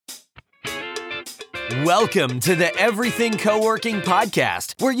Welcome to the Everything Co-working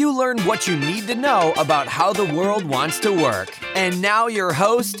Podcast, where you learn what you need to know about how the world wants to work. And now your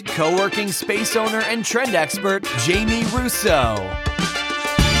host, co-working space owner and trend expert, Jamie Russo.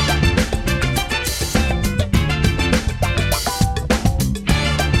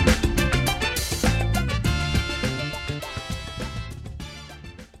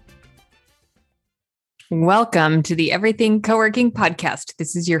 Welcome to the Everything Co-working Podcast.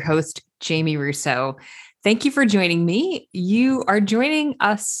 This is your host, Jamie Russo. Thank you for joining me. You are joining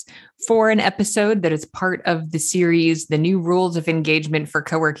us for an episode that is part of the series, The New Rules of Engagement for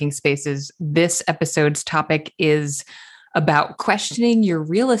Co-working Spaces. This episode's topic is about questioning your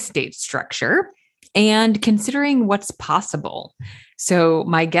real estate structure and considering what's possible. So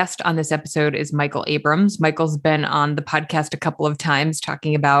my guest on this episode is Michael Abrams. Michael's been on the podcast a couple of times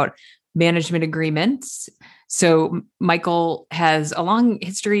talking about management agreements. So Michael has a long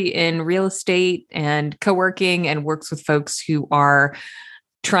history in real estate and co-working and works with folks who are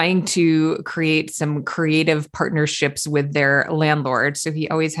trying to create some creative partnerships with their landlords. So he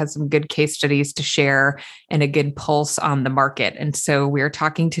always has some good case studies to share and a good pulse on the market. And so we're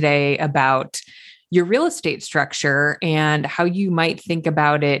talking today about your real estate structure and how you might think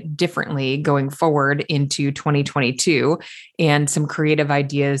about it differently going forward into 2022 and some creative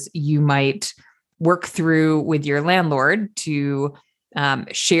ideas you might work through with your landlord to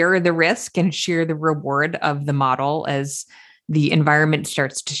share the risk and share the reward of the model as the environment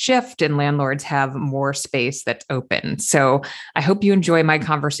starts to shift and landlords have more space that's open. So I hope you enjoy my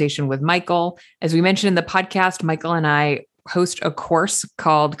conversation with Michael. As we mentioned in the podcast, Michael and I host a course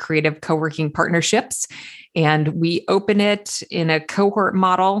called Creative Co-working Partnerships, and we open it in a cohort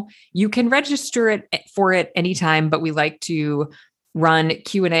model. You can register for it anytime, but we like to run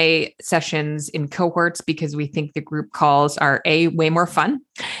Q&A sessions in cohorts because we think the group calls are A, way more fun,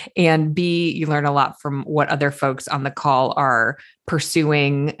 and B, you learn a lot from what other folks on the call are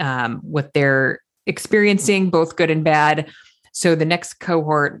pursuing, what they're experiencing, both good and bad. So the next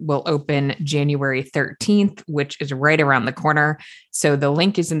cohort will open January 13th, which is right around the corner. So the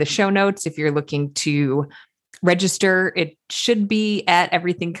link is in the show notes. If you're looking to register, it should be at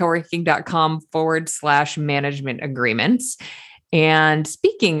everythingcoworking.com/management agreements. And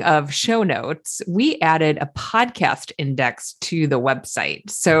speaking of show notes, we added a podcast index to the website.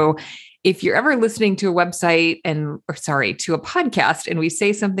 So if you're ever listening to a podcast and we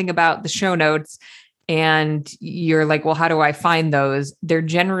say something about the show notes, and you're like, well, how do I find those? They're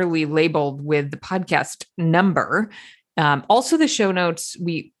generally labeled with the podcast number. Also, the show notes,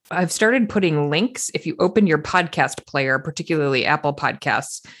 I've started putting links. If you open your podcast player, particularly Apple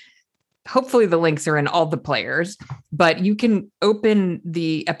Podcasts, hopefully the links are in all the players, but you can open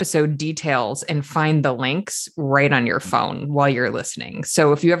the episode details and find the links right on your phone while you're listening.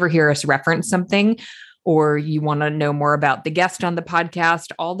 So if you ever hear us reference something or you want to know more about the guest on the podcast,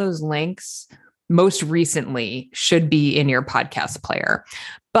 all those links most recently should be in your podcast player.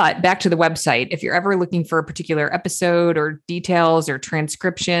 But back to the website, if you're ever looking for a particular episode or details or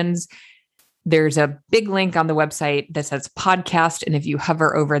transcriptions, there's a big link on the website that says podcast. And if you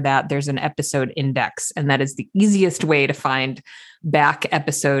hover over that, there's an episode index. And that is the easiest way to find back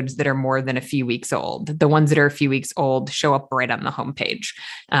episodes that are more than a few weeks old. The ones that are a few weeks old show up right on the homepage.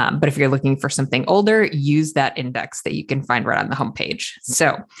 But if you're looking for something older, use that index that you can find right on the homepage.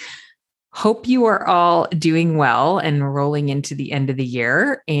 So hope you are all doing well and rolling into the end of the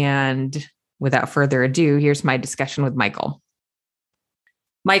year. And without further ado, here's my discussion with Michael.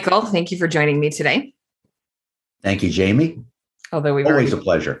 Michael, thank you for joining me today. Thank you, Jamie. Although always a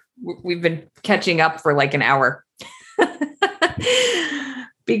pleasure. We've been catching up for like an hour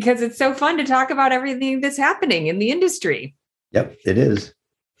because it's so fun to talk about everything that's happening in the industry. Yep, it is.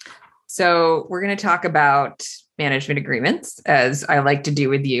 So we're going to talk about management agreements, as I like to do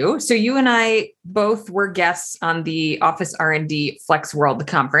with you. So you and I both were guests on the Office R&D Flex World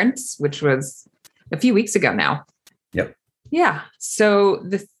Conference, which was a few weeks ago now. Yep. Yeah. So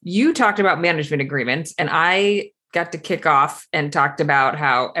you talked about management agreements, and I got to kick off and talked about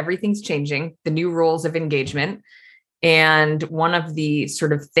how everything's changing, the new rules of engagement. And one of the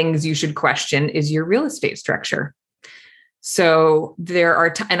sort of things you should question is your real estate structure. So there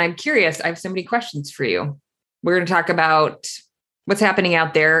are, and I'm curious, I have so many questions for you. We're going to talk about what's happening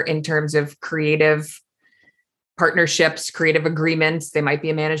out there in terms of creative partnerships, creative agreements. They might be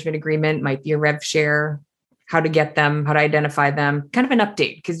a management agreement, might be a rev share, how to get them, how to identify them, kind of an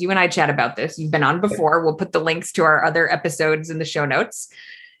update, because you and I chat about this. You've been on before. We'll put the links to our other episodes in the show notes.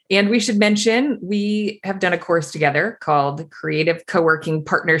 And we should mention, we have done a course together called Creative Co-working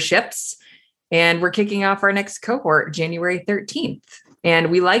Partnerships. And we're kicking off our next cohort January 13th.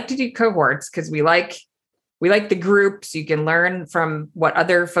 And we like to do cohorts because we like the groups. You can learn from what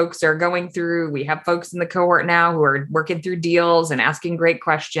other folks are going through. We have folks in the cohort now who are working through deals and asking great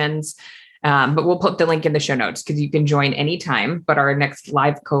questions. But we'll put the link in the show notes because you can join anytime. But our next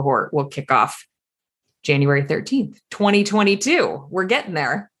live cohort will kick off January 13th, 2022. We're getting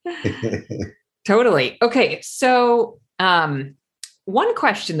there. Totally. Okay. So one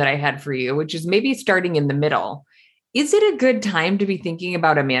question that I had for you, which is maybe starting in the middle, is it a good time to be thinking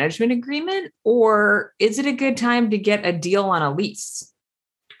about a management agreement, or is it a good time to get a deal on a lease?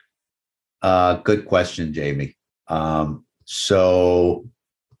 Good question, Jamie. So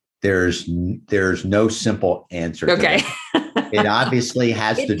there's no simple answer to Okay. that. It obviously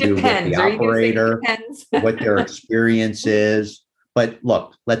has to do with the operator, what their experience is. But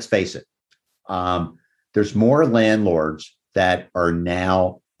look, let's face it. There's more landlords that are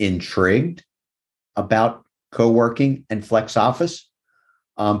now intrigued about co-working and flex office.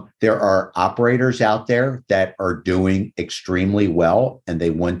 There are operators out there that are doing extremely well and they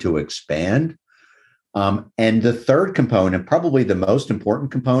want to expand. And the third component, probably the most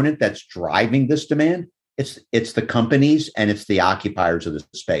important component that's driving this demand, it's the companies and it's the occupiers of the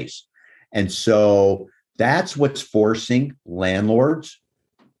space. And so that's what's forcing landlords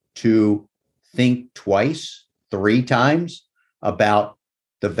to think twice, 3 times about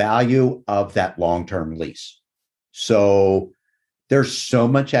the value of that long-term lease. So there's so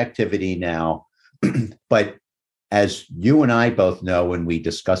much activity now, but as you and I both know, and we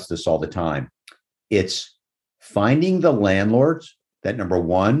discuss this all the time, it's finding the landlords that, number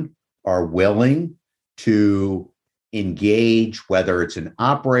one, are willing to engage, whether it's an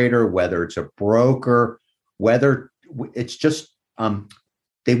operator, whether it's a broker, whether it's just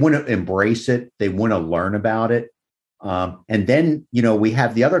they want to embrace it. They want to learn about it. And then, we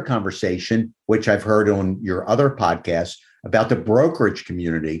have the other conversation, which I've heard on your other podcasts, about the brokerage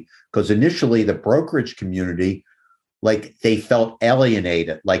community, because initially the brokerage community, like they felt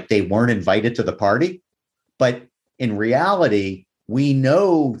alienated, like they weren't invited to the party. But in reality, we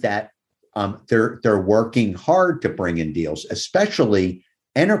know that they're working hard to bring in deals, especially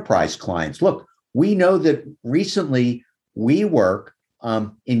enterprise clients. Look, we know that recently WeWork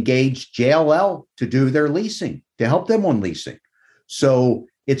engaged JLL to do their leasing, to help them on leasing. So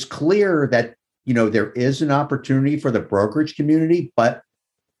it's clear that, there is an opportunity for the brokerage community, but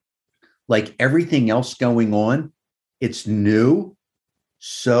like everything else going on, it's new.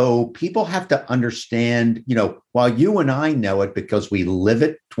 So people have to understand, while you and I know it because we live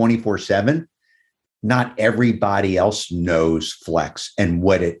it 24/7, not everybody else knows Flex and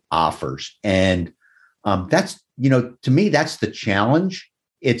what it offers. And that's, to me, that's the challenge.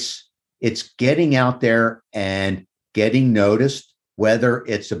 It's getting out there and getting noticed, whether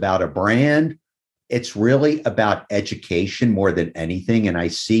it's about a brand, it's really about education more than anything. And I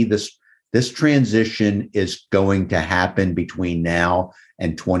see this transition is going to happen between now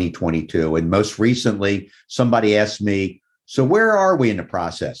and 2022. And most recently, somebody asked me, so where are we in the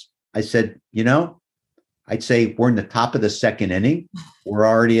process? I said, I'd say we're in the top of the second inning. We're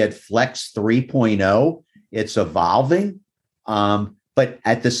already at Flex 3.0. It's evolving. But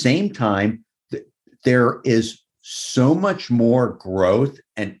at the same time, there is so much more growth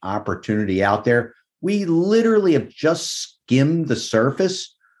and opportunity out there. We literally have just skimmed the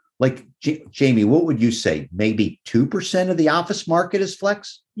surface. Like, Jamie, what would you say? Maybe 2% of the office market is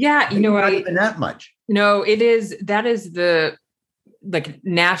Flex? Yeah, not even that much. No, it is. That is the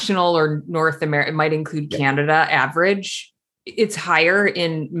national or North America. It might include Canada average. It's higher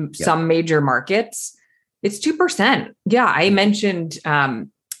in some major markets. It's 2%. Yeah, I mentioned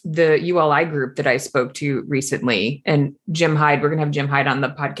the ULI group that I spoke to recently, and Jim Hyde. We're going to have Jim Hyde on the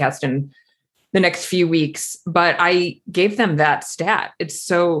podcast in the next few weeks, but I gave them that stat. It's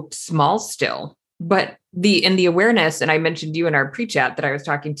so small still, but the awareness, and I mentioned you in our pre-chat that I was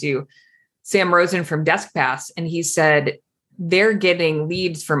talking to Sam Rosen from DeskPass, and he said they're getting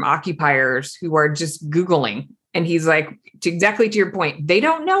leads from occupiers who are just Googling. And he's like, exactly to your point, they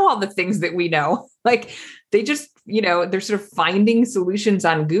don't know all the things that we know. Like they just, they're sort of finding solutions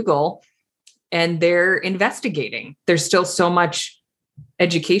on Google and they're investigating. There's still so much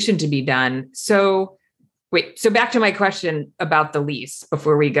education to be done. So back to my question about the lease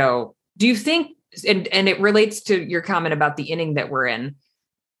before we go. Do you think, and it relates to your comment about the inning that we're in,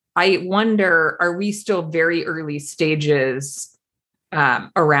 I wonder, are we still very early stages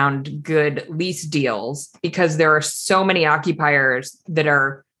around good lease deals? Because there are so many occupiers that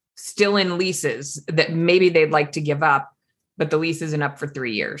are still in leases that maybe they'd like to give up, but the lease isn't up for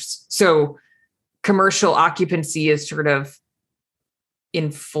 3 years. So commercial occupancy is sort of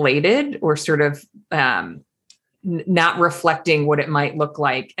inflated or sort of not reflecting what it might look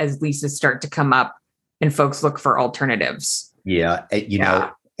like as leases start to come up and folks look for alternatives. Yeah. You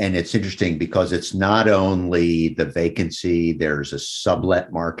know, and it's interesting because it's not only the vacancy, there's a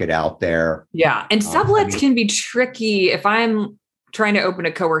sublet market out there. Yeah. And sublets can be tricky. If I'm trying to open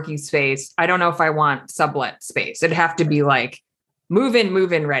a co-working space, I don't know if I want sublet space. It'd have to be like move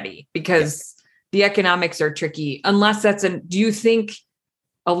in ready, because the economics are tricky. Unless do you think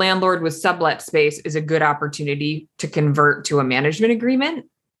a landlord with sublet space is a good opportunity to convert to a management agreement?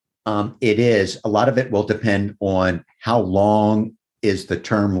 It is. A lot of it will depend on how long is the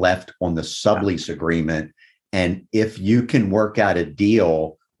term left on the sublease agreement. And if you can work out a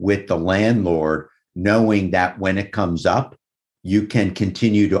deal with the landlord, knowing that when it comes up, you can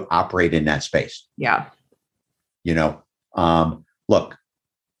continue to operate in that space. Yeah. You know, look,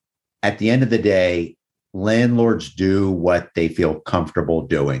 at the end of the day, landlords do what they feel comfortable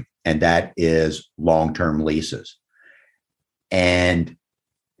doing, and that is long-term leases. And,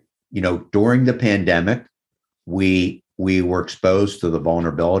 you know, during the pandemic, we were exposed to the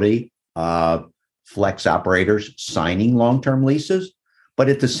vulnerability of flex operators signing long-term leases. But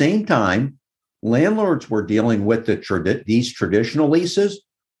at the same time, landlords were dealing with these traditional leases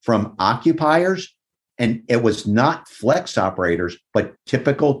from occupiers, and it was not flex operators, but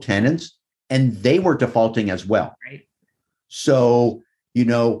typical tenants, and they were defaulting as well. Right. So, you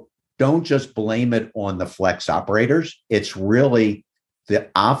know, don't just blame it on the flex operators. It's really the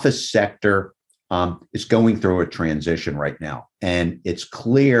office sector is going through a transition right now. And it's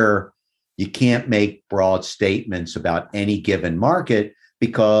clear you can't make broad statements about any given market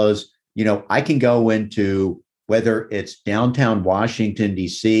because, you know, I can go into whether it's downtown Washington,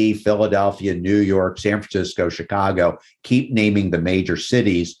 D.C., Philadelphia, New York, San Francisco, Chicago, keep naming the major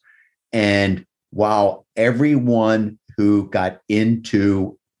cities. And while everyone who got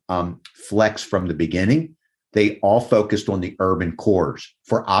into flex from the beginning, they all focused on the urban cores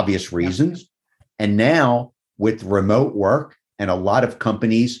for obvious reasons. And now with remote work and a lot of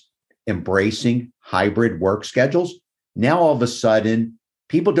companies embracing hybrid work schedules, now all of a sudden,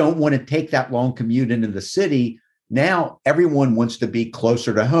 people don't want to take that long commute into the city. Now everyone wants to be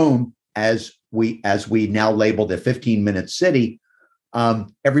closer to home, as we now label the 15-minute city.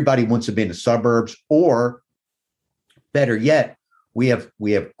 Everybody wants to be in the suburbs, or better yet, we have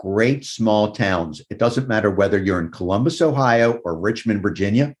great small towns. It doesn't matter whether you're in Columbus, Ohio, or Richmond,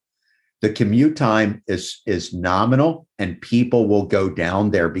 Virginia. The commute time is nominal, and people will go down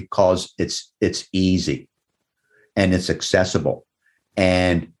there because it's easy and it's accessible.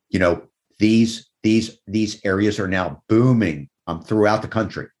 And you know, these areas are now booming throughout the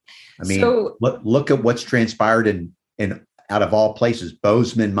country. I mean, look at what's transpired in out of all places,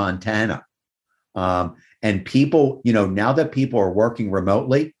 Bozeman, Montana. And people, you know, now that people are working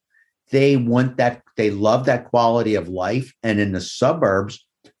remotely, they want that, they love that quality of life. And in the suburbs,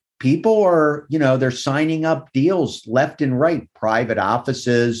 people are, you know, they're signing up deals left and right, private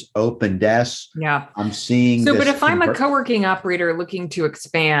offices, open desks. Yeah. I'm seeing. So, but if I'm a co-working operator looking to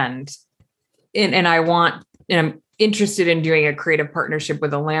expand and I'm interested in doing a creative partnership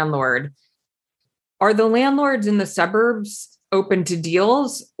with a landlord, are the landlords in the suburbs open to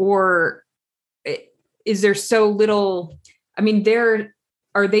deals, or is there so little? I mean,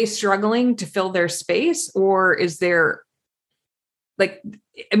 are they struggling to fill their space, or is there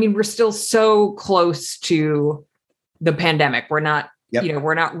we're still so close to the pandemic. We're not,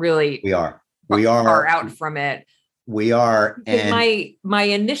 we're not really, we are far out from it. We are. And my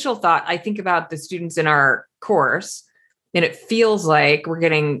initial thought, I think about the students in our course, and it feels like we're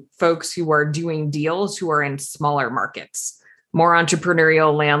getting folks who are doing deals who are in smaller markets, more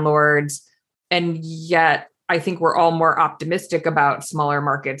entrepreneurial landlords. And yet I think we're all more optimistic about smaller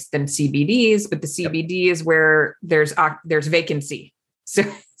markets than CBDs, but the CBD is where there's vacancy.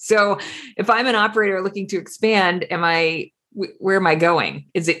 So if I'm an operator looking to expand, where am I going?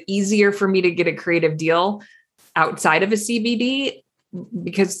 Is it easier for me to get a creative deal outside of a CBD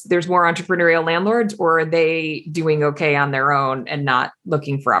because there's more entrepreneurial landlords, or are they doing okay on their own and not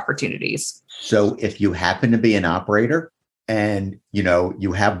looking for opportunities? So if you happen to be an operator and, you know,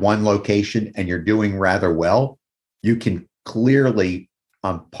 you have one location and you're doing rather well, you can clearly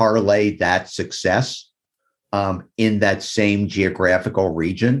parlay that success in that same geographical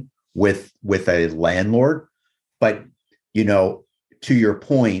region with a landlord. But, you know, to your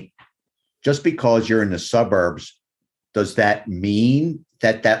point, just because you're in the suburbs, does that mean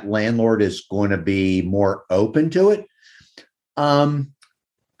that landlord is going to be more open to it? Right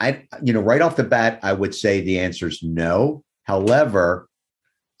off the bat, I would say the answer is no. However,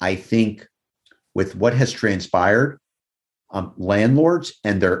 I think with what has transpired, landlords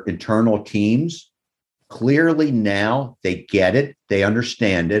and their internal teams clearly now they get it. They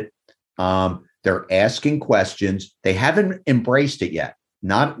understand it. They're asking questions. They haven't embraced it yet.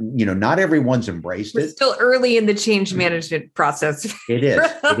 Not everyone's embraced it. We're still early in the change management process. It is.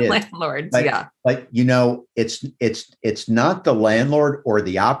 It is. Landlords, but it's not the landlord or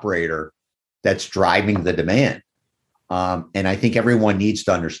the operator that's driving the demand. And I think everyone needs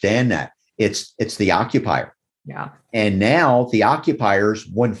to understand that. It's the occupier. Yeah. And now the occupiers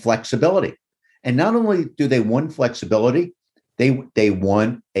want flexibility. And not only do they want flexibility, they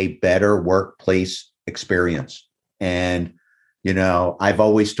want a better workplace experience. And, I've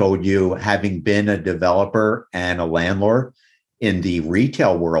always told you, having been a developer and a landlord in the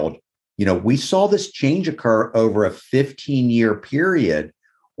retail world, we saw this change occur over a 15-year period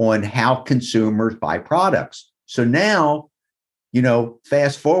on how consumers buy products. So now,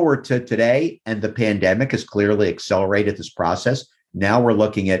 fast forward to today, and the pandemic has clearly accelerated this process. Now we're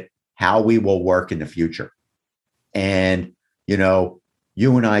looking at how we will work in the future. And,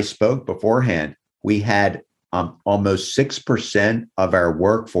 you and I spoke beforehand. We had almost 6% of our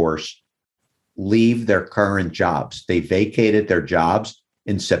workforce leave their current jobs. They vacated their jobs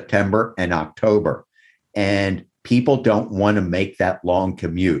in September and October. And people don't want to make that long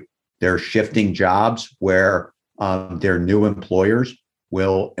commute. They're shifting jobs where their new employers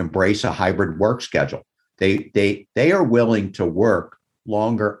will embrace a hybrid work schedule. They are willing to work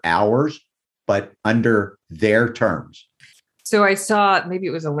longer hours, but under their terms. So I saw, maybe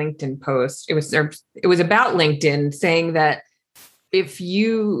it was a LinkedIn post. It was about LinkedIn saying that if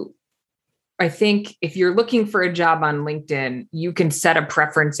you're looking for a job on LinkedIn, you can set a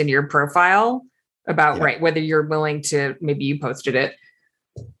preference in your profile about whether you're willing to, maybe you posted it,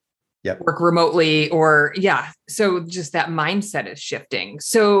 work remotely or So just that mindset is shifting.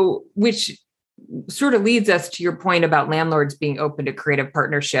 So, which sort of leads us to your point about landlords being open to creative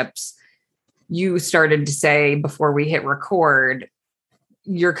partnerships. You started to say before we hit record,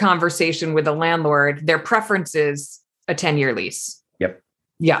 your conversation with a landlord, their preference is a 10-year lease. Yep.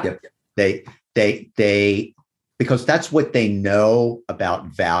 Yeah. Yep. They because that's what they know about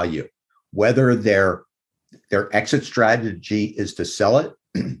value, whether their exit strategy is to sell it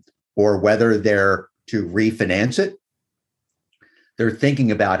or whether they're to refinance it. They're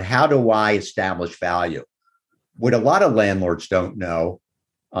thinking about, how do I establish value? What a lot of landlords don't know,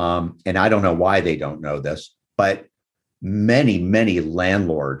 and I don't know why they don't know this, but many, many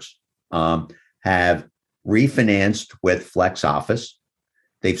landlords have refinanced with Flex Office.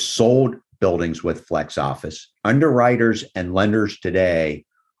 They've sold buildings with Flex Office. Underwriters and lenders today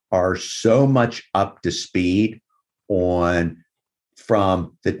are so much up to speed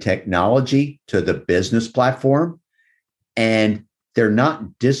from the technology to the business platform, and they're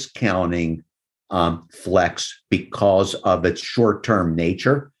not discounting Flex because of its short-term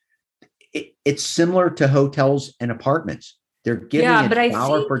nature. It's similar to hotels and apartments. They're giving it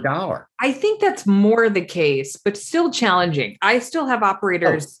dollar for dollar. I think that's more the case, but still challenging. I still have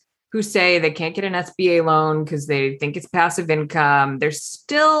operators who say they can't get an SBA loan because they think it's passive income. There's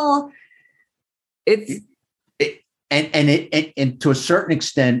still, and to a certain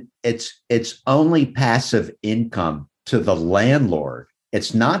extent, it's only passive income to the landlord.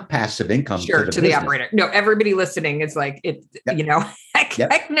 It's not passive income to the operator. No, everybody listening is like,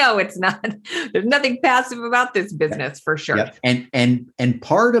 heck no, it's not. There's nothing passive about this business for sure. Yep. And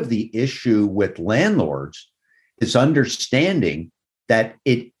part of the issue with landlords is understanding that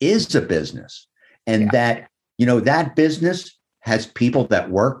it is a business, and that that business has people that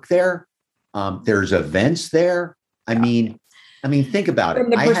work there. There's events there. I mean, think about it. From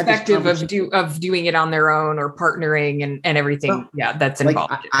the perspective of doing it on their own or partnering and everything. That's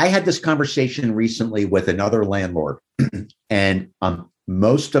involved. I had this conversation recently with another landlord, and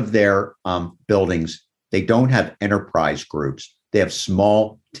most of their buildings, they don't have enterprise groups. They have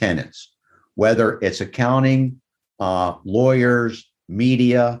small tenants, whether it's accounting, lawyers,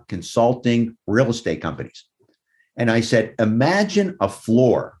 media, consulting, real estate companies. And I said, imagine a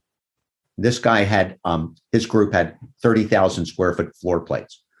floor. This guy had, his group had 30,000 square foot floor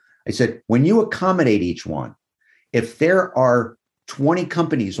plates. I said, when you accommodate each one, if there are 20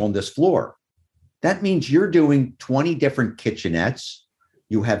 companies on this floor, that means you're doing 20 different kitchenettes.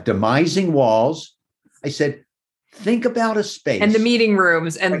 You have demising walls. I said, think about a space. And the meeting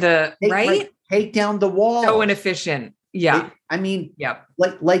rooms and take down the walls. So inefficient. Yeah.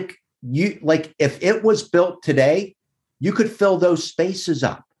 Like if it was built today, you could fill those spaces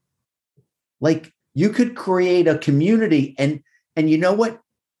up. Like, you could create a community, and you know what?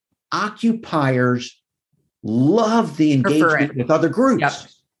 Occupiers love the engagement with other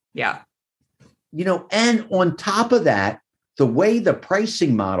groups. Yep. Yeah. And on top of that, the way the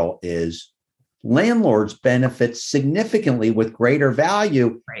pricing model is, landlords benefit significantly with greater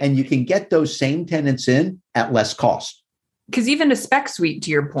value, right. And you can get those same tenants in at less cost. Because even a spec suite,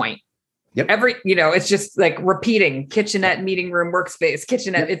 to your point, yep. It's just like repeating kitchenette, meeting room, workspace,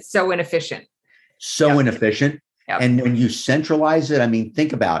 kitchenette. Yep. It's so inefficient. Inefficient. Yep. And when you centralize it, I mean,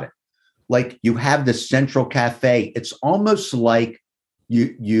 think about it. Like you have the central cafe. It's almost like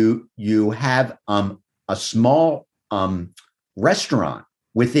you have a small restaurant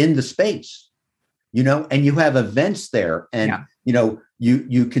within the space, and you have events there, and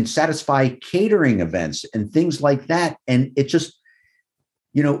you can satisfy catering events and things like that. And it just,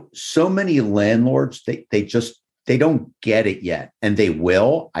 so many landlords, they don't get it yet, and they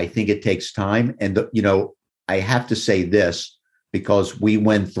will. I think it takes time. And I have to say this, because we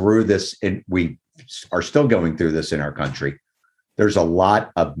went through this and we are still going through this in our country. There's a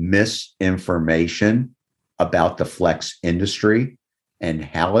lot of misinformation about the flex industry and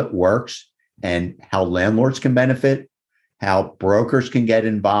how it works and how landlords can benefit, how brokers can get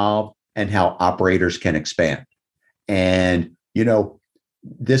involved, and how operators can expand. And,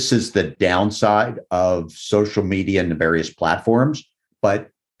 this is the downside of social media and the various platforms. But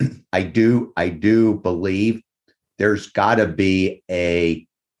I do believe there's got to be a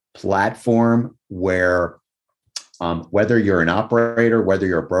platform where whether you're an operator, whether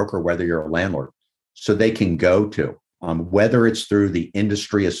you're a broker, whether you're a landlord, so they can go to, whether it's through the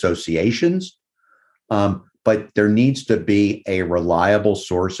industry associations, but there needs to be a reliable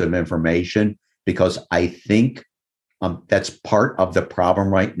source of information, because I think that's part of the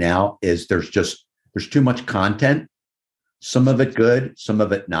problem right now is there's too much content, some of it good, some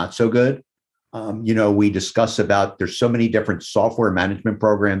of it not so good. We discuss about there's so many different software management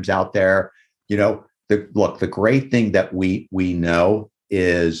programs out there. The great thing that we know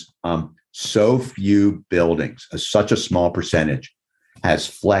is so few buildings, such a small percentage, has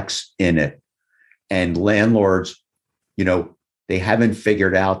flex in it. And landlords, they haven't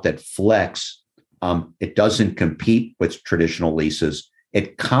figured out that flex, it doesn't compete with traditional leases.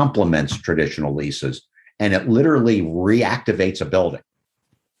 It complements traditional leases, and it literally reactivates a building.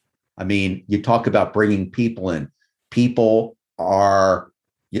 I mean, you talk about bringing people in. People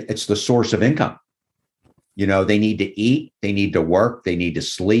it's the source of income. They need to eat, they need to work, they need to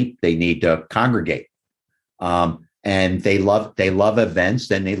sleep, they need to congregate. And they love events,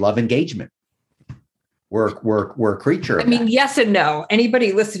 and they love engagement. We're a creature of that. Yes and no.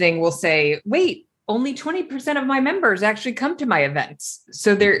 Anybody listening will say, wait, only 20% of my members actually come to my events.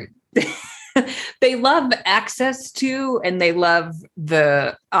 So they love access to, and they love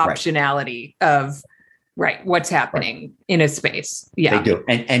the optionality of what's happening in a space. Yeah, they do.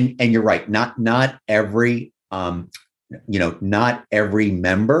 And you're right. Not every, not every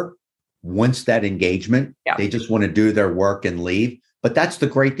member wants that engagement. Yeah. They just want to do their work and leave. But that's the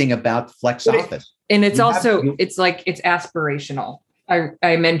great thing about Flex Office. And it's it's aspirational.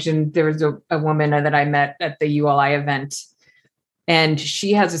 I mentioned there was a woman that I met at the ULI event, and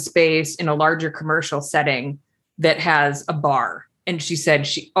she has a space in a larger commercial setting that has a bar. And she said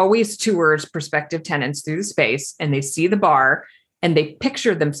she always tours prospective tenants through the space, and they see the bar and they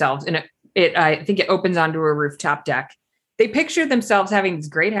picture themselves in I think it opens onto a rooftop deck. They picture themselves having these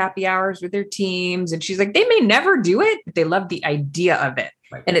great happy hours with their teams. And she's like, they may never do it, but they love the idea of it.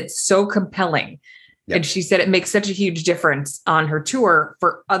 Right. And it's so compelling. Yep. And she said it makes such a huge difference on her tour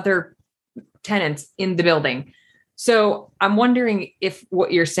for other tenants in the building. So I'm wondering if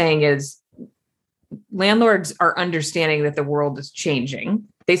what you're saying is landlords are understanding that the world is changing.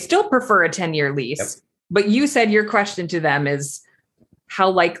 They still prefer a 10-year lease, yep. But you said your question to them is, how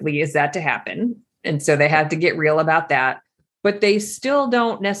likely is that to happen? And so they had to get real about that, but they still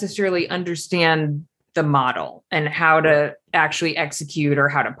don't necessarily understand the model and how to actually execute or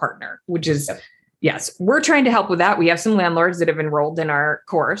how to partner, which is, yep. Yes, we're trying to help with that. We have some landlords that have enrolled in our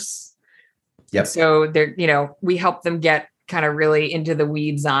course. Yep. So they're, we help them get kind of really into the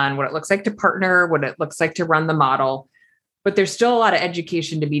weeds on what it looks like to partner, what it looks like to run the model, but there's still a lot of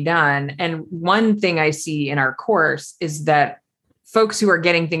education to be done. And one thing I see in our course is that folks who are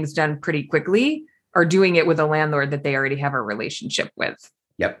getting things done pretty quickly are doing it with a landlord that they already have a relationship with.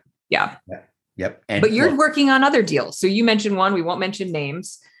 Yep. Yeah. Yep. But you're working on other deals. So you mentioned one, we won't mention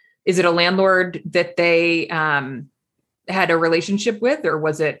names. Is it a landlord that they had a relationship with, or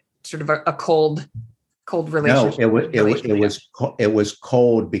was it sort of a cold relationship? No, it was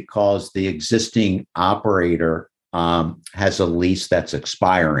cold because the existing operator has a lease that's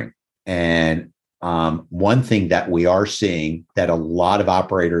expiring. And one thing that we are seeing that a lot of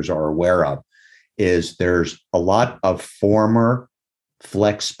operators are aware of is there's a lot of former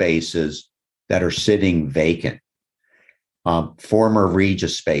flex spaces that are sitting vacant. former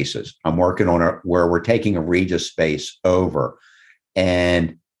Regus spaces. I'm working on where we're taking a Regus space over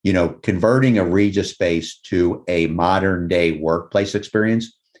and, converting a Regus space to a modern day workplace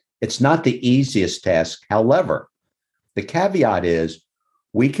experience. It's not the easiest task. However, the caveat is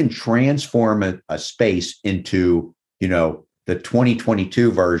we can transform a space into, the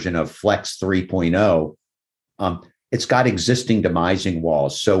 2022 version of Flex 3.0. It's got existing demising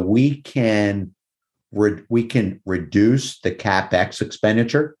walls. So we can reduce the CapEx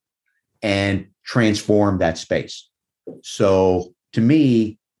expenditure and transform that space. So to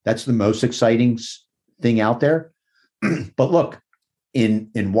me, that's the most exciting thing out there. But look,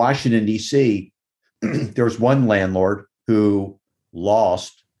 in Washington, D.C., there's one landlord who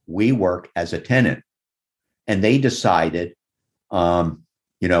lost WeWork as a tenant. And they decided, after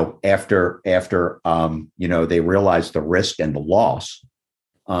they realized the risk and the loss,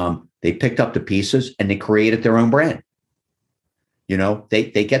 they picked up the pieces and they created their own brand.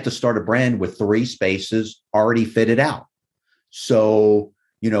 They get to start a brand with 3 spaces already fitted out. So,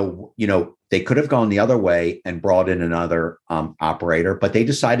 they could have gone the other way and brought in another operator, but they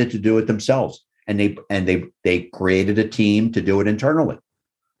decided to do it themselves. And they created a team to do it internally,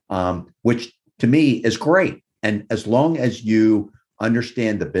 which to me is great. And as long as you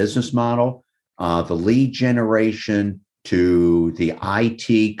understand the business model, the lead generation, to the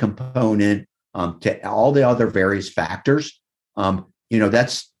IT component, to all the other various factors,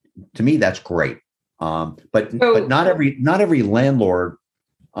 that's, to me, that's great. But not every landlord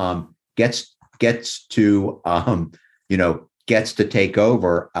gets to take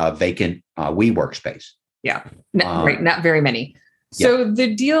over a vacant WeWork space. Yeah, right. Not very many. So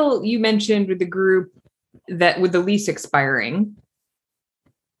the deal you mentioned with the group that with the lease expiring,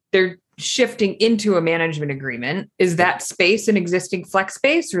 they're shifting into a management agreement. Is that space an existing flex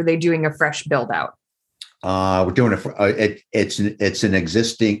space, or are they doing a fresh build out? We're doing it's an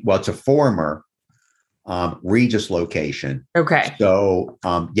existing. Well, it's a former Regus location. Okay. So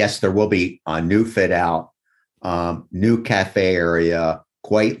yes, there will be a new fit out, new cafe area,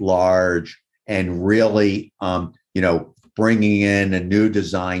 quite large, and really, bringing in a new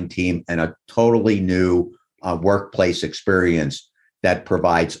design team and a totally new workplace experience that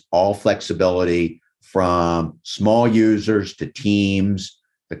provides all flexibility from small users to teams,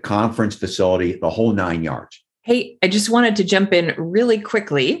 the conference facility, the whole 9 yards. Hey, I just wanted to jump in really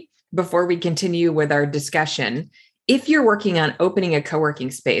quickly before we continue with our discussion. If you're working on opening a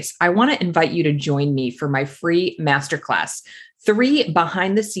co-working space, I want to invite you to join me for my free masterclass, 3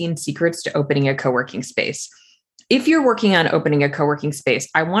 behind-the-scenes secrets to opening a co-working space. If you're working on opening a co-working space,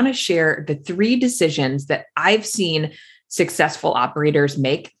 I want to share the 3 decisions that I've seen successful operators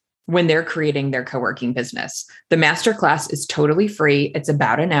make when they're creating their co-working business. The masterclass is totally free. It's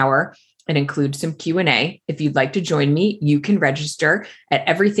about an hour. It includes some Q&A. If you'd like to join me, you can register at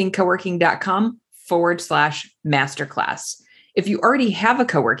everythingcoworking.com/masterclass. If you already have a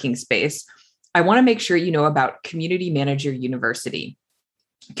co-working space, I want to make sure you know about Community Manager University.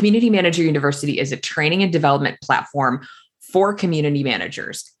 Community Manager University is a training and development platform for community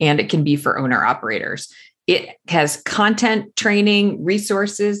managers, and it can be for owner operators. It has content, training,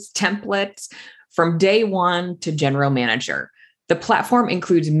 resources, templates from day one to general manager. The platform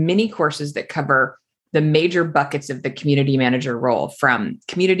includes mini courses that cover the major buckets of the community manager role, from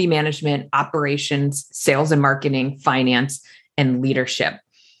community management, operations, sales and marketing, finance, and leadership.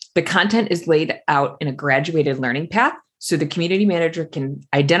 The content is laid out in a graduated learning path, so the community manager can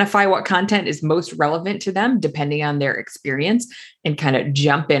identify what content is most relevant to them depending on their experience and kind of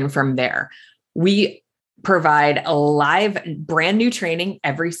jump in from there. We provide a live brand new training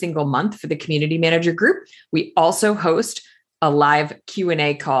every single month for the community manager group. We also host a live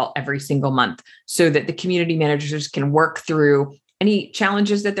Q&A call every single month so that the community managers can work through any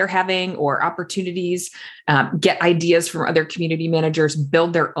challenges that they're having or opportunities, get ideas from other community managers,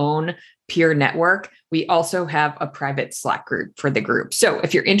 build their own peer network. We also have a private Slack group for the group. So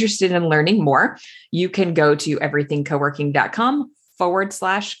if you're interested in learning more, you can go to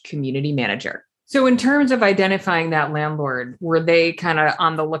everythingcoworking.com/community manager. So in terms of identifying that landlord, were they kind of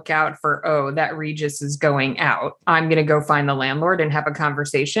on the lookout for, that Regus is going out, I'm going to go find the landlord and have a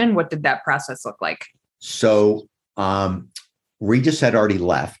conversation? What did that process look like? So Regus had already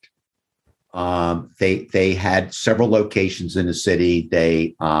left. They had several locations in the city.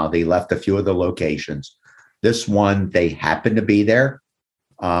 They left a few of the locations. This one, they happened to be there.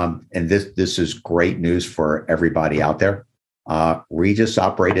 And this is great news for everybody out there. Regus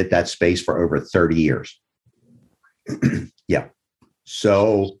operated that space for over 30 years. Yeah.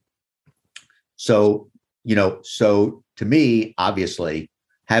 So to me, obviously,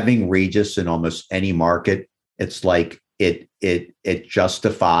 having Regus in almost any market, it's like it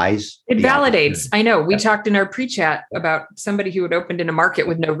justifies. It validates. I know we talked in our pre-chat about somebody who had opened in a market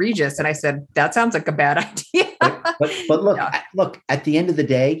with no Regus. And I said, that sounds like a bad idea. but look, at the end of the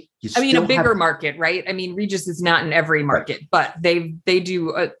day, a bigger market, right? I mean, Regus is not in every market, but they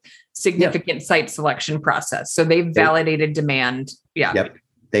do a significant site selection process. So they've validated demand. Yeah. Yep,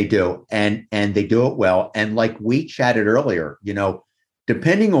 they do. And they do it well. And like we chatted earlier,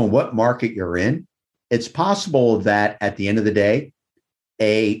 depending on what market you're in, it's possible that at the end of the day,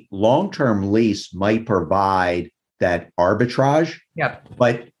 a long-term lease might provide that arbitrage. Yep.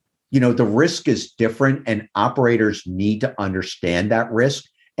 But, the risk is different and operators need to understand that risk.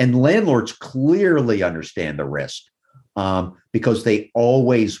 And landlords clearly understand the risk because they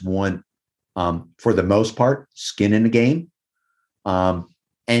always want, for the most part, skin in the game. And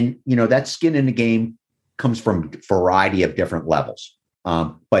that skin in the game comes from a variety of different levels.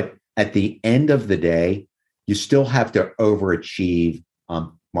 But at the end of the day, you still have to overachieve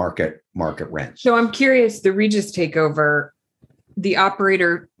market rents. So I'm curious, the Regus takeover, the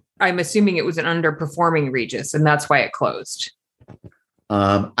operator, I'm assuming it was an underperforming Regus, and that's why it closed.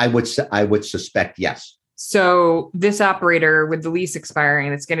 I would suspect yes. So this operator with the lease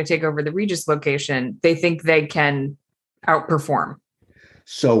expiring that's going to take over the Regus location, they think they can outperform.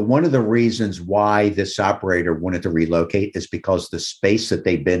 So one of the reasons why this operator wanted to relocate is because the space that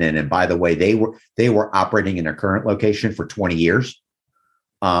they've been in, and by the way, they were operating in their current location for 20 years.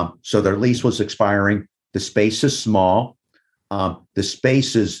 So their lease was expiring. The space is small.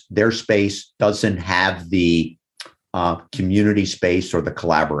 Their space doesn't have the community space or the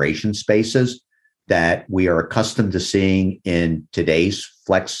collaboration spaces that we are accustomed to seeing in today's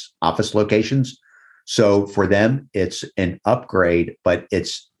flex office locations. So for them, it's an upgrade, but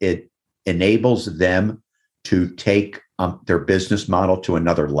it enables them to take their business model to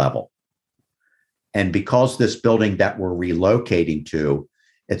another level. And because this building that we're relocating to,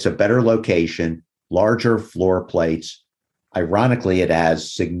 it's a better location, larger floor plates. Ironically, it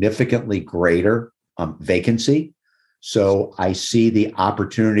has significantly greater vacancy. So I see the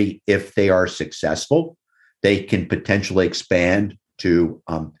opportunity, if they are successful, they can potentially expand to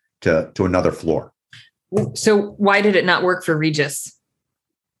another floor. So why did it not work for Regus?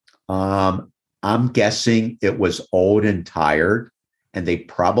 I'm guessing it was old and tired, and they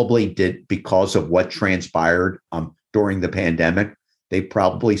probably did, because of what transpired during the pandemic. They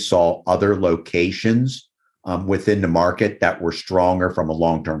probably saw other locations within the market that were stronger from a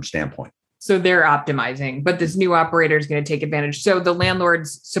long-term standpoint. So they're optimizing, but this new operator is going to take advantage. So the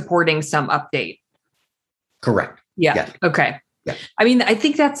landlord's supporting some update. Correct. Yeah. Yes. Okay. Yeah. I mean, I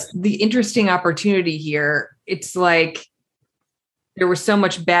think that's the interesting opportunity here. It's like there was so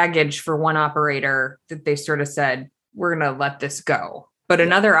much baggage for one operator that they sort of said, we're going to let this go. But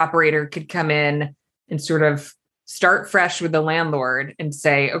another operator could come in and sort of start fresh with the landlord and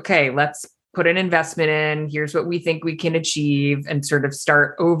say, okay, let's put an investment in. Here's what we think we can achieve, and sort of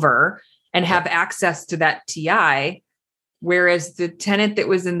start over and have access to that TI. Whereas the tenant that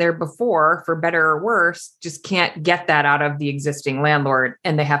was in there before, for better or worse, just can't get that out of the existing landlord,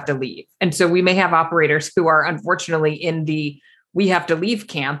 and they have to leave. And so we may have operators who are unfortunately in the we have to leave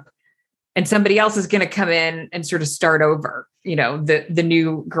camp, and somebody else is going to come in and sort of start over, the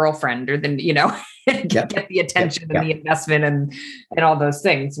new girlfriend, or get the attention and the investment and all those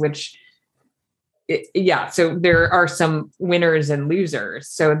things, which so there are some winners and losers.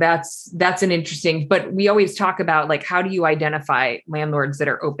 So that's an interesting, but we always talk about, like, how do you identify landlords that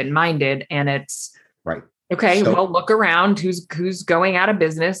are open-minded? And it's right. Okay, well, look around who's going out of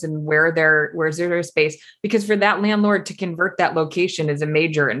business and where's their space, because for that landlord to convert that location is a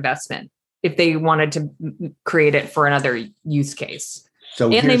major investment if they wanted to create it for another use case.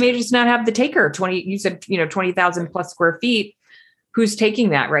 And they may just not have the taker. 20,000 plus square feet. Who's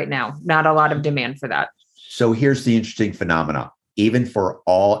taking that right now? Not a lot of demand for that. So here's the interesting phenomenon, even for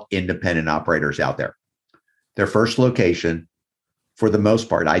all independent operators out there. Their first location, for the most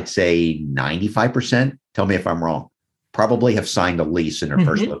part, I'd say 95%, tell me if I'm wrong, probably have signed a lease in their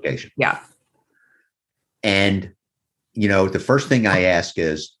first location. Yeah. And, the first thing I ask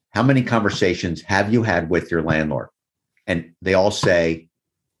is, how many conversations have you had with your landlord? And they all say,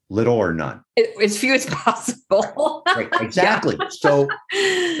 little or none. As few as possible. Right, exactly. So,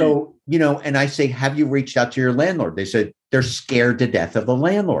 and I say, have you reached out to your landlord? They said they're scared to death of the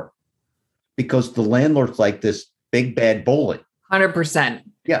landlord because the landlord's like this big bad bully. 100%.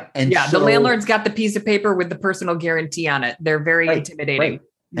 Yeah. And the landlord's got the piece of paper with the personal guarantee on it. They're very intimidating. Right.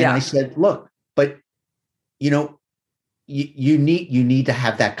 And I said, look, but you need to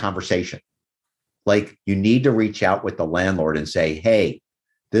have that conversation. Like, you need to reach out with the landlord and say, hey,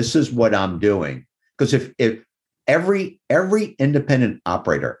 this is what I'm doing. Because if every independent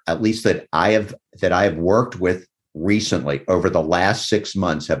operator, at least that I have worked with recently over the last 6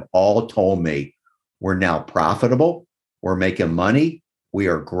 months, have all told me we're now profitable, we're making money, we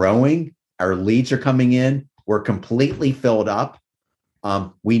are growing, our leads are coming in, we're completely filled up.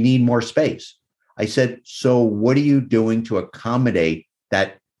 We need more space. I said, so what are you doing to accommodate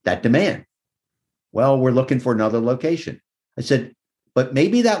that demand? Well, we're looking for another location. I said, but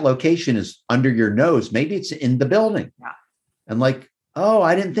maybe that location is under your nose. Maybe it's in the building. Yeah. And like, oh,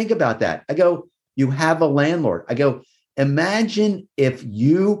 I didn't think about that. I go, you have a landlord. I go, imagine if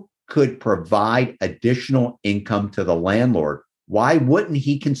you could provide additional income to the landlord. Why wouldn't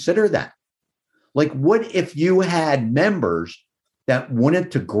he consider that? Like, what if you had members that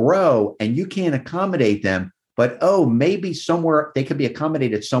wanted to grow and you can't accommodate them, but maybe somewhere they could be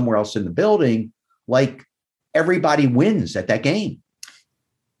accommodated somewhere else in the building, like everybody wins at that game.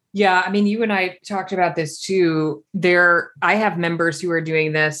 Yeah. I mean, you and I talked about this too. I have members who are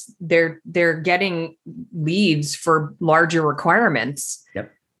doing this. They're getting leads for larger requirements.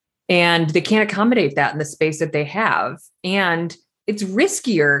 Yep. And they can't accommodate that in the space that they have. And it's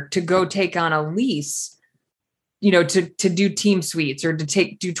riskier to go take on a lease, to do team suites or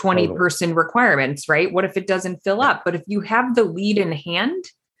to do 20 person requirements, right? What if it doesn't fill up? But if you have the lead in hand,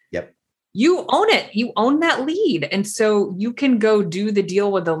 yep, you own it. You own that lead. And so you can go do the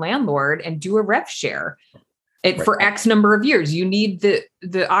deal with the landlord and do a rev share for X number of years. You need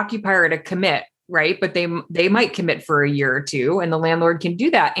the occupier to commit, right? But they might commit for a year or two, and the landlord can do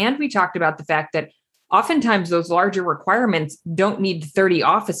that. And we talked about the fact that oftentimes those larger requirements don't need 30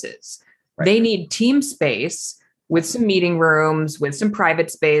 offices. Right. They need team space with some meeting rooms, with some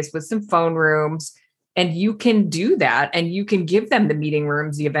private space, with some phone rooms. And you can do that. And you can give them the meeting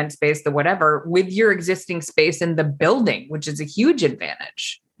rooms, the event space, the whatever, with your existing space in the building, which is a huge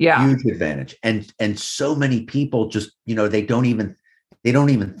advantage. Yeah. Huge advantage. And so many people just, they don't even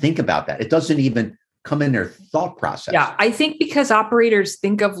think about that. It doesn't even come in their thought process. Yeah. I think because operators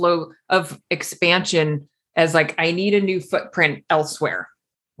think of expansion as like, I need a new footprint elsewhere.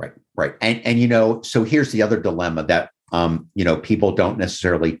 Right. And so here's the other dilemma that, people don't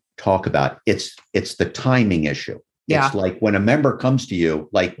necessarily talk about. It's the timing issue. Yeah. It's like when a member comes to you,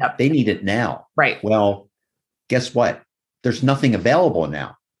 like they need it now. Right. Well, guess what? There's nothing available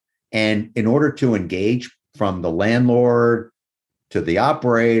now. And in order to engage from the landlord to the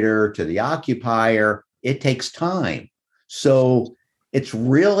operator to the occupier, it takes time. So it's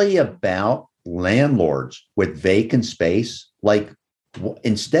really about landlords with vacant space. Like,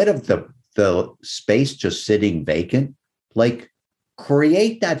 instead of the space just sitting vacant, like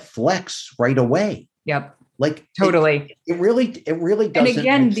create that flex right away. Yep. Like totally. It really doesn't.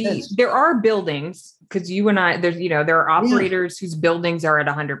 And again, there are buildings, because you and I, there are operators whose buildings are at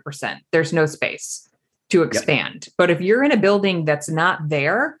 100%. There's no space to expand. Yep. But if you're in a building that's not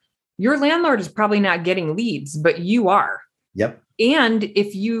there, your landlord is probably not getting leads, but you are. Yep. And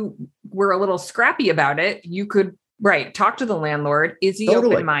if you were a little scrappy about it, you could talk to the landlord. Is he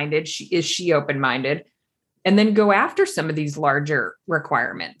open-minded? Is she open-minded? And then go after some of these larger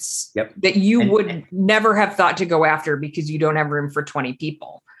requirements that you would never have thought to go after because you don't have room for 20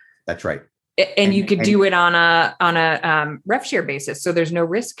 people. That's right. And you could do it on a rev share basis. So there's no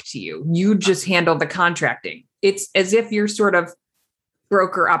risk to you. You just handle the contracting. It's as if you're sort of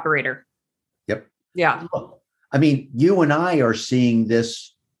broker operator. Yep. Yeah. I mean, you and I are seeing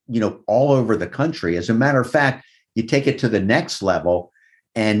this, all over the country. As a matter of fact, you take it to the next level,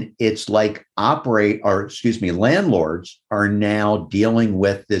 and it's like landlords are now dealing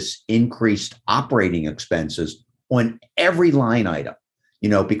with this increased operating expenses on every line item,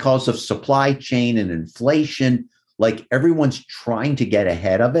 because of supply chain and inflation. Like, everyone's trying to get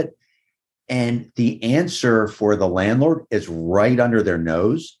ahead of it. And the answer for the landlord is right under their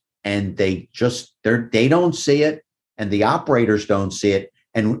nose, and they don't see it, and the operators don't see it.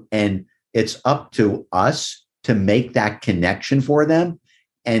 And it's up to us to make that connection for them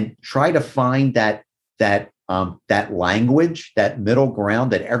and try to find that language, that middle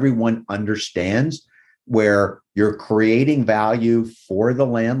ground that everyone understands, where you're creating value for the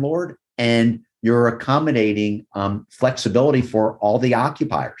landlord and you're accommodating flexibility for all the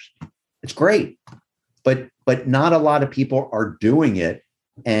occupiers. It's great, but not a lot of people are doing it.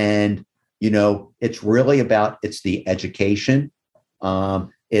 And, it's really it's the education.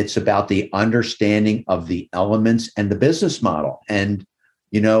 It's about the understanding of the elements and the business model. And,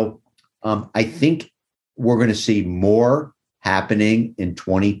 I think we're going to see more happening in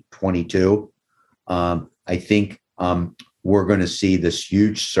 2022. I think we're going to see this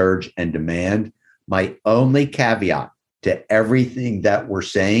huge surge in demand. My only caveat to everything that we're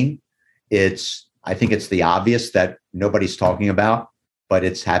saying, it's I think it's the obvious that nobody's talking about, but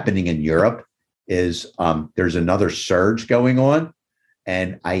it's happening in Europe, is there's another surge going on.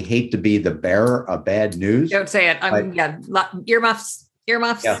 And I hate to be the bearer of bad news. Don't say it. Earmuffs.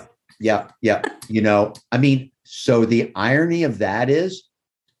 Yeah. I mean, so the irony of that is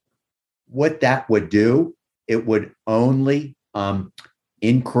what that would do, it would only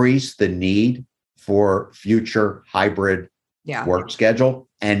increase the need for future hybrid work schedule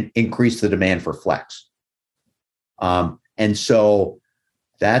and increase the demand for flex. And so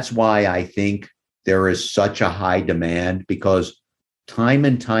that's why I think there is such a high demand, because time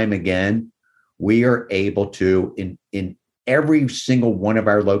and time again, we are able to, in every single one of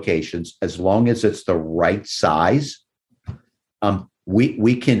our locations, as long as it's the right size,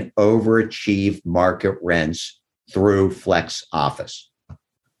 we can overachieve market rents through flex office.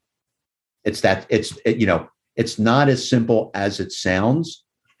 It's not as simple as it sounds,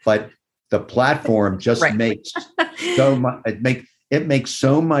 but the platform just makes so much. It makes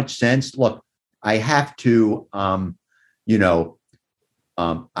so much sense. Look, I have to, I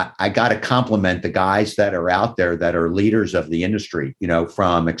got to compliment the guys that are out there that are leaders of the industry.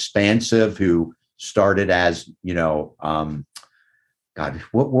 From Expansive, who started as, God,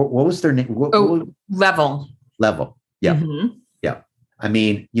 what was their name? Level. Yeah. Mm-hmm. Yeah. I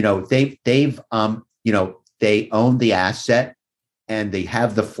mean, they've they own the asset and they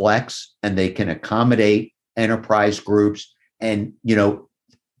have the flex and they can accommodate enterprise groups. And,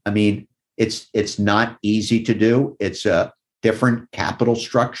 I mean, it's not easy to do. It's a different capital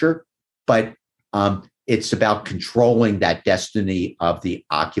structure, but it's about controlling that destiny of the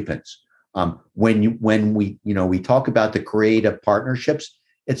occupants. When we talk about the creative partnerships,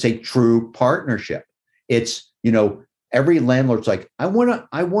 it's a true partnership. It's, every landlord's like, I want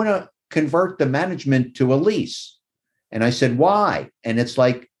to convert the management to a lease. And I said, why? And it's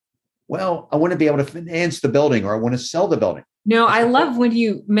like, well, I want to be able to finance the building, or I want to sell the building. No, I love when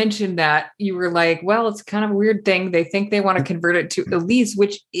you mentioned that. You were like, well, it's kind of a weird thing. They think they want to convert it to a lease,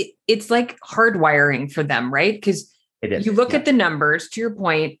 which it's like hardwiring for them, right? Because you look at the numbers, to your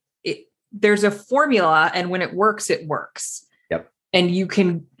point, there's a formula, and when it works, it works. Yep. And you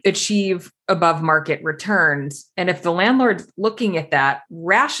can achieve above market returns. And if the landlord's looking at that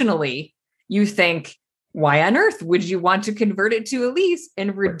rationally, you think, why on earth would you want to convert it to a lease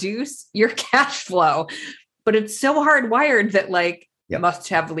and reduce your cash flow? But it's so hardwired that must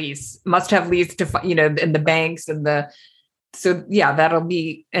have lease to, and the banks and that'll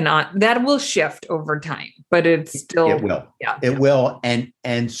be that will shift over time, but it's still, it will. Yeah. It will.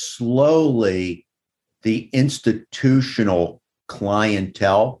 And slowly the institutional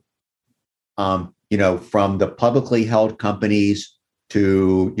clientele, from the publicly held companies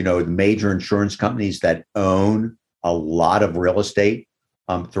to, the major insurance companies that own a lot of real estate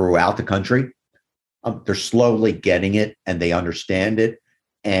throughout the country, they're slowly getting it and they understand it.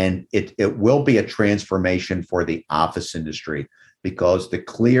 And it will be a transformation for the office industry, because the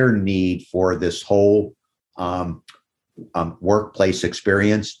clear need for this whole workplace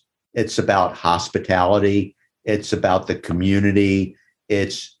experience, it's about hospitality. It's about the community.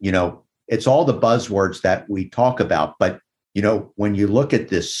 It's all the buzzwords that we talk about. But, when you look at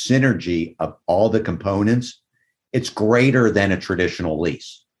this synergy of all the components, it's greater than a traditional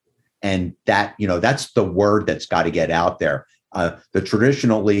lease. And that, that's the word that's got to get out there. The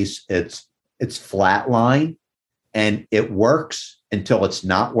traditional lease, it's flatline and it works until it's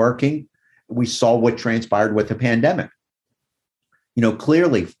not working. We saw what transpired with the pandemic.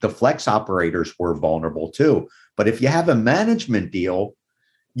 Clearly the flex operators were vulnerable too. But if you have a management deal,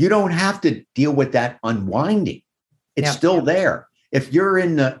 you don't have to deal with that unwinding. It's still there. If you're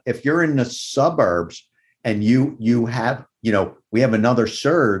in the suburbs and you have, we have another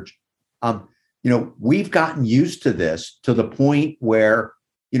surge. We've gotten used to this to the point where,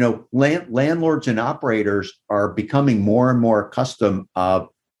 landlords and operators are becoming more and more accustomed of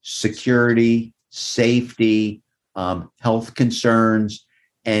security, safety, health concerns.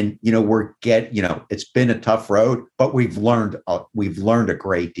 And, it's been a tough road, but we've learned a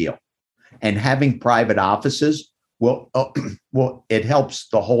great deal. And having private offices it helps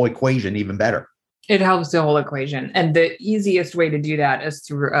the whole equation even better. It helps the whole equation. And the easiest way to do that is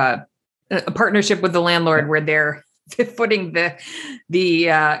through a partnership with the landlord, where they're footing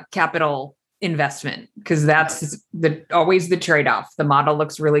the capital investment, because that's always the trade-off. The model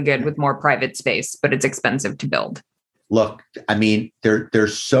looks really good with more private space, but it's expensive to build. Look, I mean,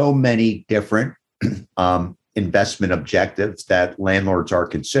 there's so many different investment objectives that landlords are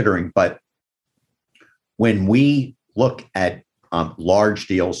considering, but when we look at large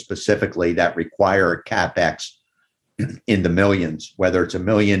deals specifically that require a CapEx in the millions, whether it's $1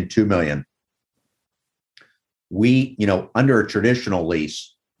 million, $2 million, under a traditional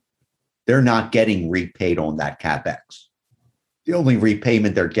lease, they're not getting repaid on that CapEx. The only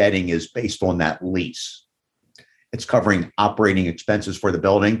repayment they're getting is based on that lease. It's covering operating expenses for the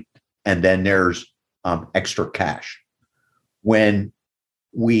building, and then there's extra cash. When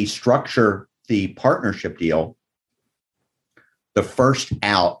we structure the partnership deal, the first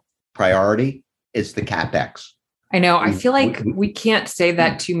out priority is the CapEx. I know. I feel like we can't say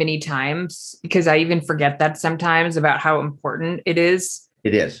that too many times, because I even forget that sometimes about how important it is.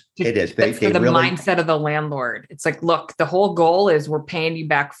 It is. For the mindset of the landlord. It's like, look, the whole goal is we're paying you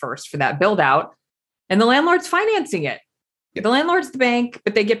back first for that build out, and the landlord's financing it. Yep. The landlord's the bank,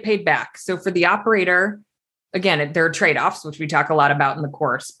 but they get paid back. So for the operator, again, there are trade-offs, which we talk a lot about in the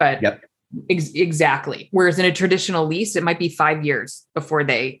course, but yep. Exactly. Whereas in a traditional lease, it might be 5 years before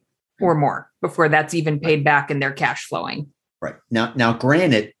before that's even paid back and they're cash flowing. Right. Now,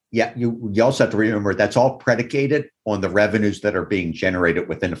 granted, yeah, you also have to remember that's all predicated on the revenues that are being generated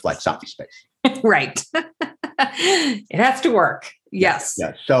within the flex office space. Right. It has to work. Yes.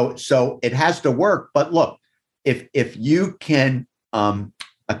 Yeah. So it has to work. But look, if you can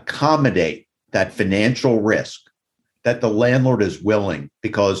accommodate that financial risk that the landlord is willing,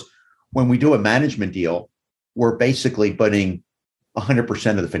 because when we do a management deal, we're basically putting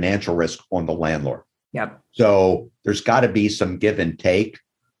 100% of the financial risk on the landlord. Yep. So there's got to be some give and take.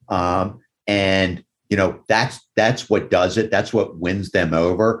 And that's what does it. That's what wins them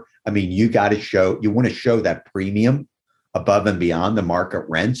over. I mean, you want to show that premium above and beyond the market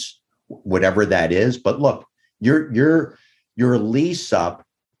rents, whatever that is. But look, your lease up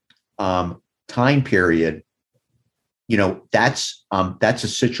time period, that's a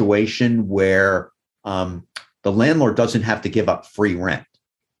situation where the landlord doesn't have to give up free rent.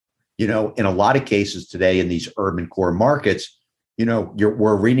 In a lot of cases today in these urban core markets,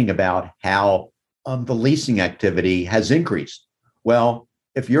 we're reading about how the leasing activity has increased. Well,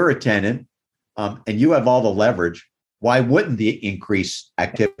 if you're a tenant and you have all the leverage, why wouldn't the increased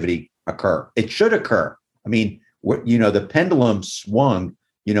activity occur? It should occur. I mean, the pendulum swung,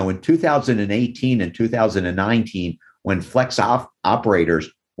 in 2018 and 2019, when flex operators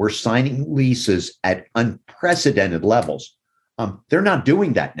were signing leases at unprecedented levels. They're not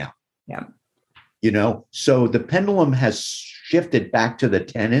doing that now. Yeah. So the pendulum has shifted back to the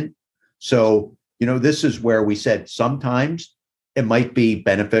tenant. So, this is where we said sometimes it might be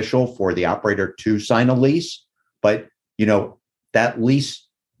beneficial for the operator to sign a lease, but, that lease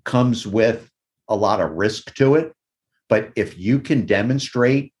comes with a lot of risk to it. But if you can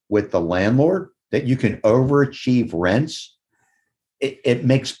demonstrate with the landlord that you can overachieve rents, it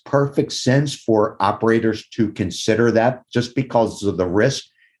makes perfect sense for operators to consider that, just because of the risk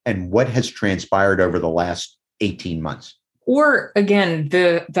and what has transpired over the last 18 months. Or again,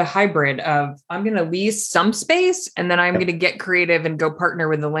 the hybrid of I'm going to lease some space and then I'm going to get creative and go partner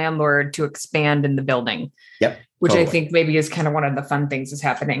with the landlord to expand in the building. Yep. Which totally. I think maybe is kind of one of the fun things that's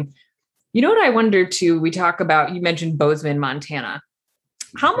happening. You know what I wonder too, we talk about, you mentioned Bozeman, Montana.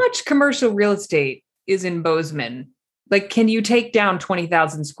 How much commercial real estate is in Bozeman? Like, can you take down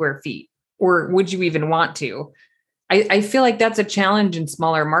 20,000 square feet, or would you even want to? I feel like that's a challenge in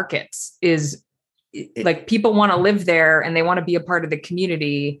smaller markets, is like people want to live there and they want to be a part of the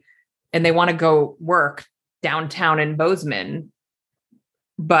community and they want to go work downtown in Bozeman.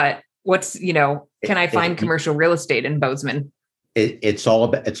 But can I find commercial real estate in Bozeman? It's all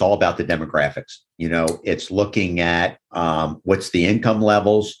about the demographics. It's looking at what's the income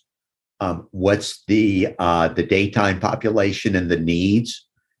levels, what's the daytime population and the needs.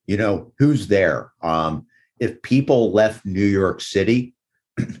 Who's there. If people left New York City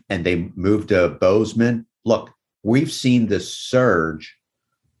and they moved to Bozeman, look, we've seen this surge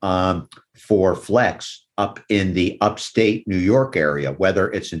for flex up in the upstate New York area, whether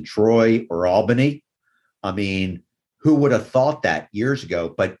it's in Troy or Albany. I mean, who would have thought that years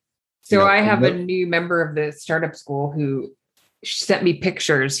ago? But I have a new member of the startup school who sent me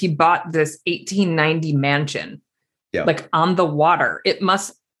pictures. He bought this 1890 mansion, like on the water. It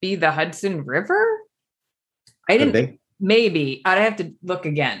must be the Hudson River. Maybe I'd have to look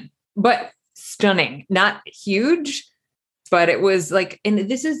again, but stunning, not huge, but it was like, and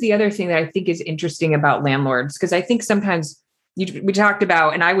this is the other thing that I think is interesting about landlords. Cause I think sometimes we talked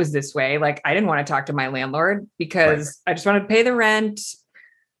about, and I was this way, like, I didn't want to talk to my landlord because I just wanted to pay the rent.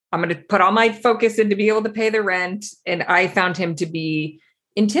 I'm going to put all my focus in to be able to pay the rent. And I found him to be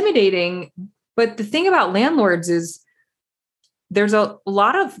intimidating. But the thing about landlords is there's a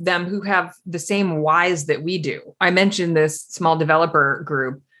lot of them who have the same whys that we do. I mentioned this small developer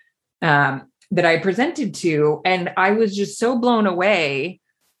group that I presented to, and I was just so blown away.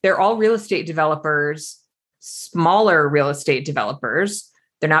 They're all real estate developers. smaller real estate developers.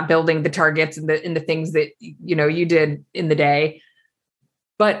 They're not building the targets and the things that, you did in the day,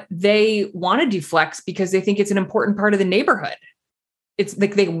 but they want to do flex because they think it's an important part of the neighborhood. It's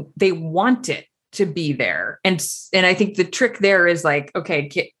like they want it to be there. And I think the trick there is like, okay,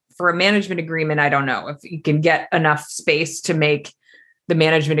 for a management agreement, I don't know if you can get enough space to make the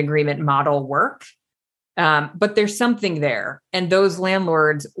management agreement model work. But there's something there. And those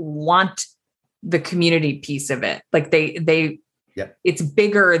landlords want the community piece of it. Like Yep. It's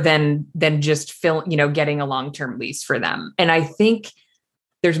bigger than just getting a long-term lease for them. And I think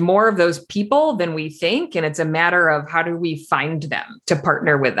there's more of those people than we think. And it's a matter of how do we find them to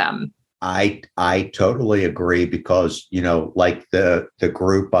partner with them? I totally agree because, like the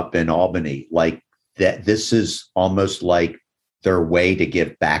group up in Albany, like that, this is almost like their way to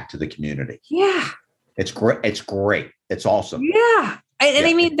give back to the community. Yeah. It's great. It's great. It's awesome. Yeah. And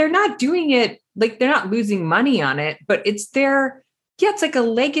I mean, they're not doing it like they're not losing money on it, but it's it's like a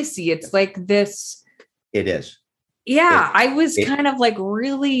legacy. It's like this. It is. Yeah. I was kind of like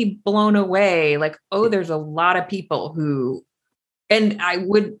really blown away. Like, there's a lot of people who, and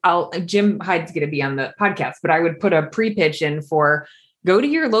Jim Hyde's going to be on the podcast, but I would put a pre-pitch in for go to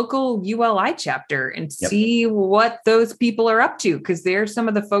your local ULI chapter and see what those people are up to. Cause they're some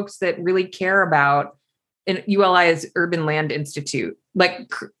of the folks that really care about, and ULI is Urban Land Institute,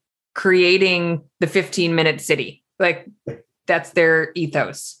 like creating the 15-minute city. Like that's their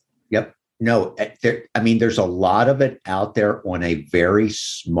ethos. Yep. No, there's a lot of it out there on a very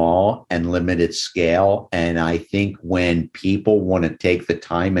small and limited scale. And I think when people want to take the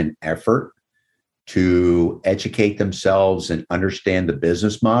time and effort to educate themselves and understand the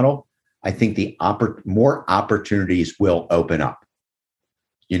business model, I think the more opportunities will open up.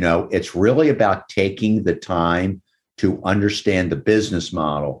 It's really about taking the time to understand the business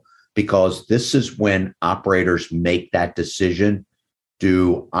model, because this is when operators make that decision.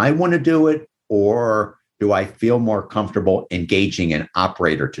 Do I want to do it, or do I feel more comfortable engaging an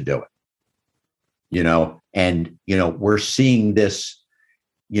operator to do it? And we're seeing this,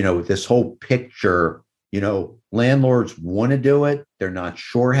 this whole picture, landlords want to do it. They're not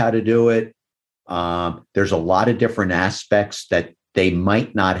sure how to do it. There's a lot of different aspects that they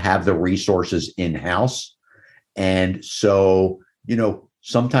might not have the resources in-house. And so,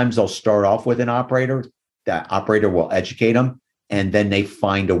 sometimes they'll start off with an operator. That operator will educate them, and then they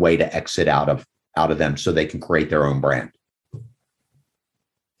find a way to exit out of them so they can create their own brand.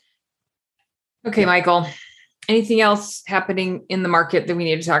 Okay, Michael, anything else happening in the market that we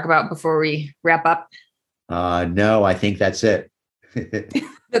need to talk about before we wrap up? No, I think that's it.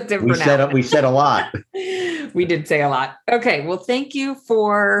 That's it for now. We said a lot. We did say a lot. Okay. Well, thank you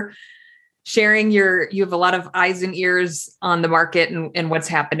for sharing you have a lot of eyes and ears on the market and what's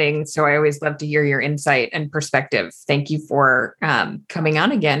happening. So I always love to hear your insight and perspective. Thank you for coming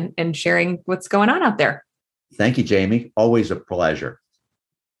on again and sharing what's going on out there. Thank you, Jamie. Always a pleasure.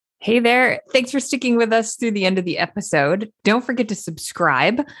 Hey there. Thanks for sticking with us through the end of the episode. Don't forget to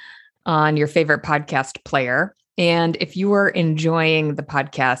subscribe on your favorite podcast player. And if you are enjoying the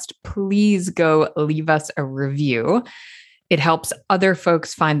podcast, please go leave us a review. It helps other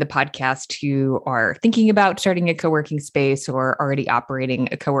folks find the podcast who are thinking about starting a co-working space or already operating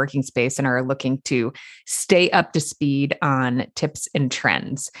a co-working space and are looking to stay up to speed on tips and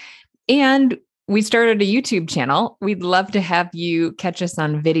trends. And we started a YouTube channel. We'd love to have you catch us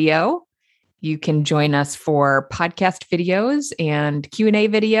on video. You can join us for podcast videos and Q&A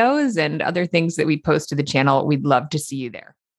videos and other things that we post to the channel. We'd love to see you there.